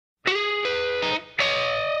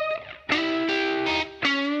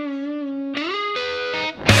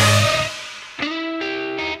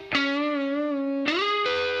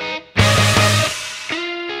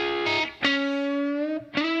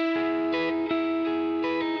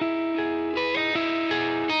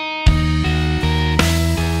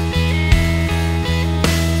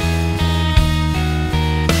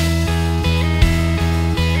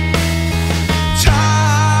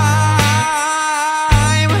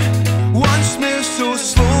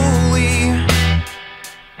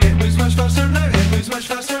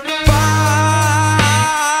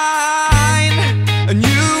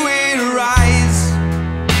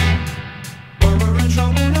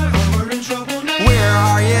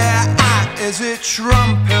Is it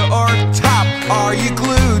trumpet or top? Are you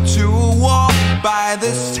glued to a wall by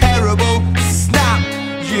this terrible snap?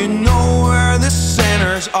 You know where the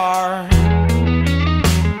sinners are.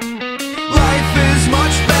 Life is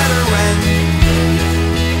much better when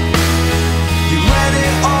you let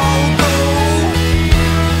it all go.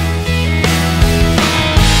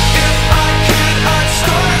 If I could, I'd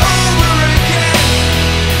start over again.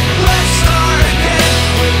 Let's start again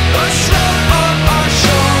with a shrug of our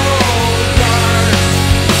shoulders.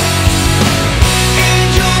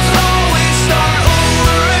 Angels always start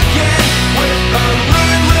over again with a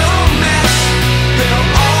ruined little mess. They'll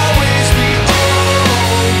always be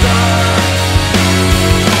older.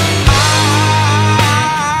 I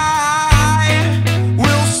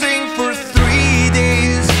will sing for 3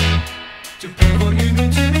 days to prove what you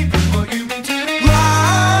mean to me, prove what you mean to me.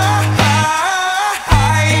 Lie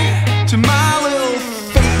to my little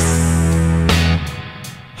face.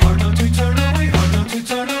 Hard not to turn away, hard not to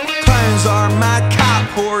turn away. Clowns are mad cat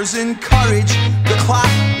whores, encourage the clap.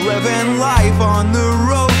 Living life on the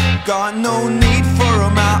road, got no need for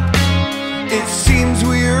a map. It seems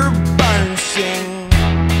we're